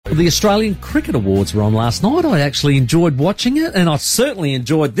The Australian Cricket Awards were on last night. I actually enjoyed watching it, and I certainly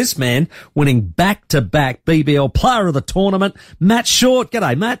enjoyed this man winning back-to-back BBL Player of the Tournament, Matt Short.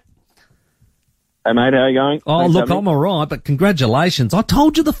 G'day, Matt. Hey, mate, how are you going? Oh, Thanks, look, I'm all right, but congratulations. I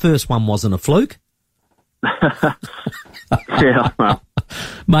told you the first one wasn't a fluke. Yeah, well,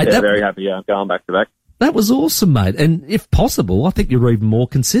 mate, very happy going back-to-back. That was awesome, mate. And if possible, I think you're even more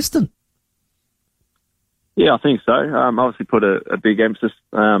consistent. Yeah, I think so. Obviously put a big emphasis,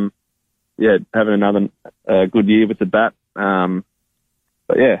 having another good year with the bat.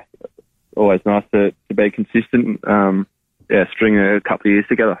 But yeah, always nice to be consistent. String a couple of years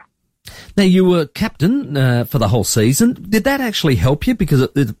together. Now, you were captain for the whole season. Did that actually help you? Because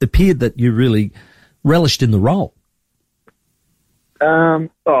it appeared that you really relished in the role.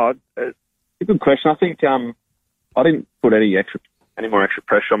 It's a good question. I think I didn't put any more extra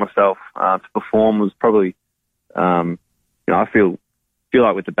pressure on myself to perform. Was probably, I feel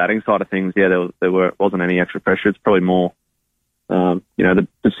like with the batting side of things, there wasn't any extra pressure. It's probably more, the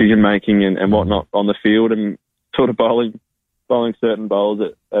decision making and whatnot on the field, and sort of bowling certain bowls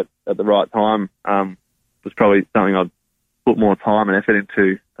at the right time was probably something I'd put more time and effort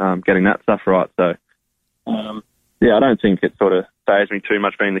into getting that stuff right. So, I don't think it sort of fazed me too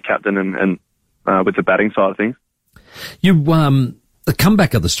much being the captain and with the batting side of things. The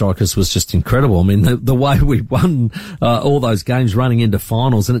comeback of the Strikers was just incredible. I mean, the way we won all those games running into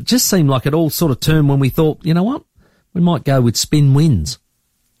finals, and it just seemed like it all sort of turned when we thought, you know what, we might go with spin wins.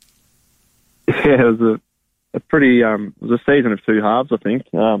 Yeah, it was it was a season of two halves, I think.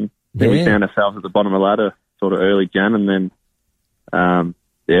 Then we found ourselves at the bottom of the ladder sort of early Jan, and then,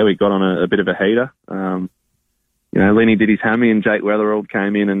 we got on a bit of a heater. Lenny did his hammy, and Jake Weatherald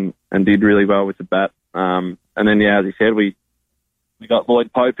came in and did really well with the bat. And then, as he said, we got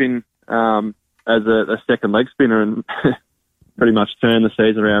Lloyd Pope in as a second leg spinner and pretty much turned the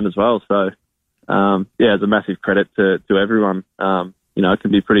season around as well. So, it's a massive credit to everyone. It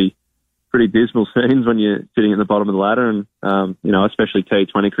can be pretty dismal scenes when you're sitting at the bottom of the ladder, and, especially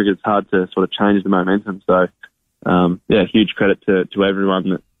T20 cricket, it's hard to sort of change the momentum. So, huge credit to everyone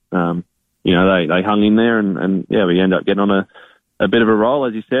that, they hung in there and we ended up getting on a bit of a roll,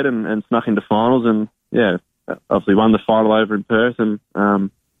 as you said, and snuck into finals, and, obviously won the final over in Perth, and,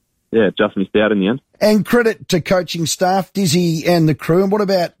 just missed out in the end. And credit to coaching staff, Dizzy and the crew. And what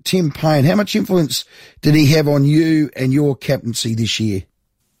about Tim Payne? How much influence did he have on you and your captaincy this year?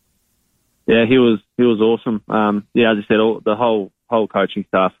 Yeah, he was awesome. As I said, the whole coaching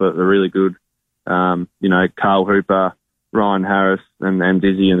staff are really good. Carl Hooper, Ryan Harris, and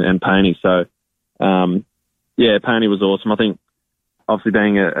Dizzy and Payne. So, Payne was awesome. I think, obviously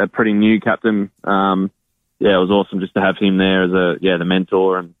being a pretty new captain, it was awesome just to have him there as the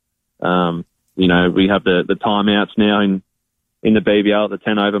mentor. And, we have the timeouts now in the BBL at the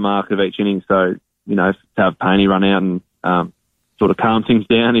 10 over mark of each inning. So, to have Payne run out and, sort of calm things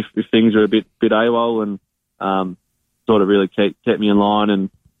down if things are a bit AWOL, and, sort of really kept me in line. And,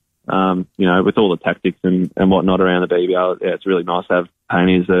 with all the tactics and whatnot around the BBL, it's really nice to have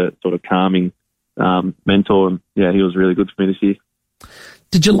Payne as a sort of calming, mentor. And he was really good for me this year.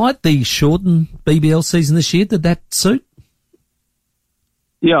 Did you like the shortened BBL season this year? Did that suit?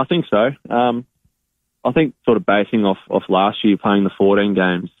 Yeah, I think so. I think sort of basing off last year playing the 14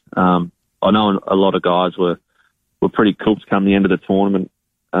 games, I know a lot of guys were pretty cooked come the end of the tournament.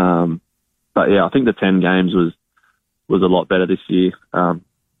 But I think the 10 games was a lot better this year.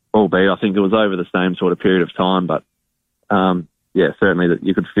 Albeit I think it was over the same sort of period of time, but certainly that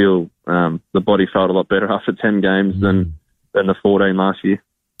you could feel the body felt a lot better after 10 games than the 14 last year.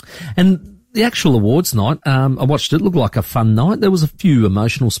 And the actual awards night, I watched it, looked like a fun night. There was a few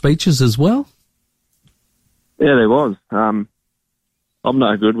emotional speeches as well. Yeah, there was. I'm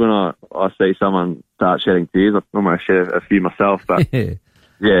no good when I see someone start shedding tears. I almost shed a few myself, but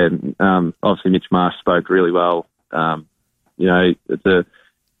obviously Mitch Marsh spoke really well. It's a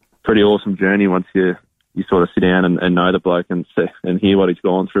pretty awesome journey once you sort of sit down and know the bloke and hear what he's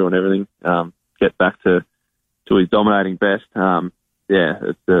gone through and everything. Get back to his dominating best.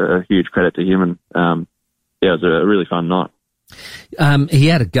 It's a huge credit to him, and it was a really fun night. He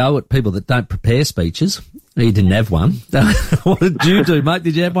had a go at people that don't prepare speeches. He didn't have one. What did you do, mate?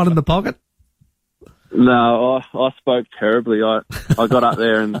 Did you have one in the pocket? No, I spoke terribly. I got up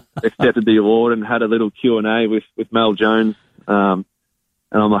there and accepted the award and had a little Q&A with Mel Jones. And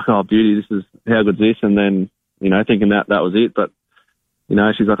I'm like, oh, beauty, this is, how good's this? And then, thinking that was it. But,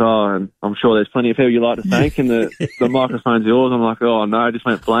 she's like, oh, and I'm sure there's plenty of people you like to thank, and the microphone's yours. I'm like, oh, no, I just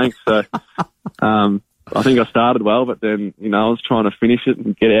went blank. So, I think I started well, but then, you know, I was trying to finish it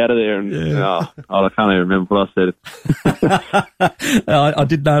and get out of there, and I can't even remember what I said. I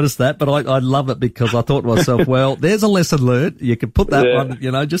did notice that, but I love it because I thought to myself, well, there's a lesson learned. You could put that one,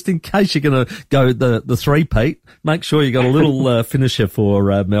 you know, just in case you're going to go the three-peat, make sure you got a little finisher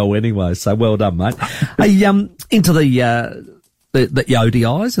for Mel anyway. So well done, mate. Hey, into the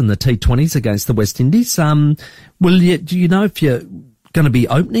ODIs and the T20s against the West Indies. Do you know if you're going to be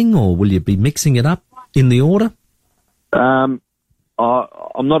opening, or will you be mixing it up in the order? I'm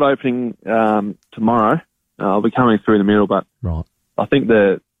not opening tomorrow. I'll be coming through the middle, but right. I think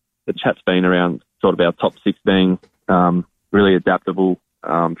the chat's been around sort of our top six being really adaptable.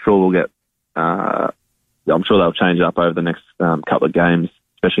 I'm sure they'll change it up over the next couple of games,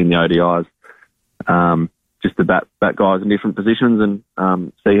 especially in the ODIs. Just to bat guys in different positions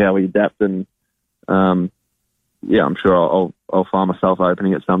and see how we adapt. And I'm sure I'll find myself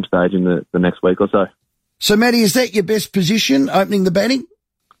opening at some stage in the next week or so. So, Matty, is that your best position, opening the batting?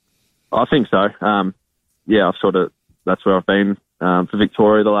 I think so. That's where I've been for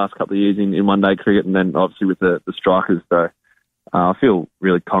Victoria the last couple of years in one-day cricket, and then obviously with the strikers. So I feel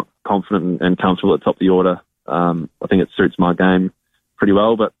really confident and comfortable at the top of the order. I think it suits my game pretty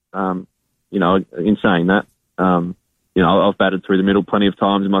well, but, in saying that, I've batted through the middle plenty of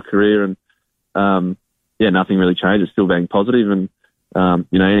times in my career, and nothing really changes. Still being positive, and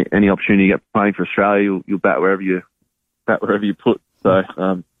any opportunity you get playing for Australia, you'll bat wherever you put. So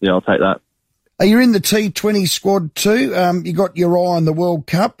I'll take that. You're in the T20 squad too. You got your eye on the World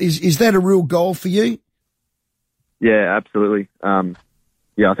Cup. Is that a real goal for you? Yeah, absolutely. I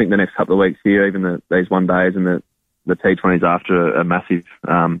think the next couple of weeks here, even these one days and the T20s after are massive.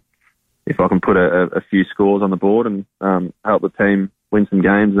 If I can put a few scores on the board and help the team win some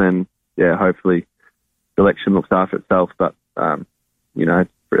games, then hopefully selection looks after itself. But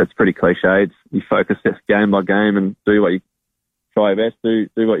it's pretty cliched. You focus just game by game and do what you try your best, do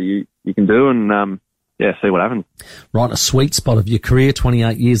what you can do, and see what happens. Right, a sweet spot of your career,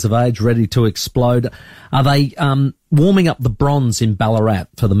 28 years of age, ready to explode. Are they warming up the bronze in Ballarat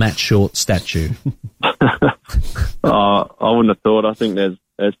for the Matt Short statue? I wouldn't have thought. I think there's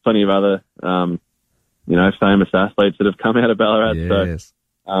plenty of other famous athletes that have come out of Ballarat, yes.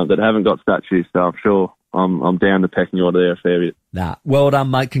 That haven't got statues. So I'm sure I'm down the pecking order there a fair bit. Nah, well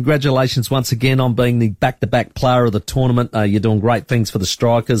done, mate. Congratulations once again on being the back-to-back player of the tournament. You're doing great things for the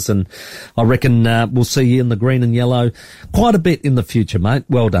Strikers, and I reckon we'll see you in the green and yellow quite a bit in the future, mate.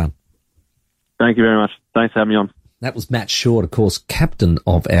 Well done. Thank you very much. Thanks for having me on. That was Matt Short, of course, captain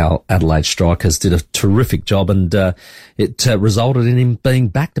of our Adelaide Strikers. Did a terrific job, and it resulted in him being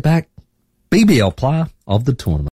back-to-back BBL player of the tournament.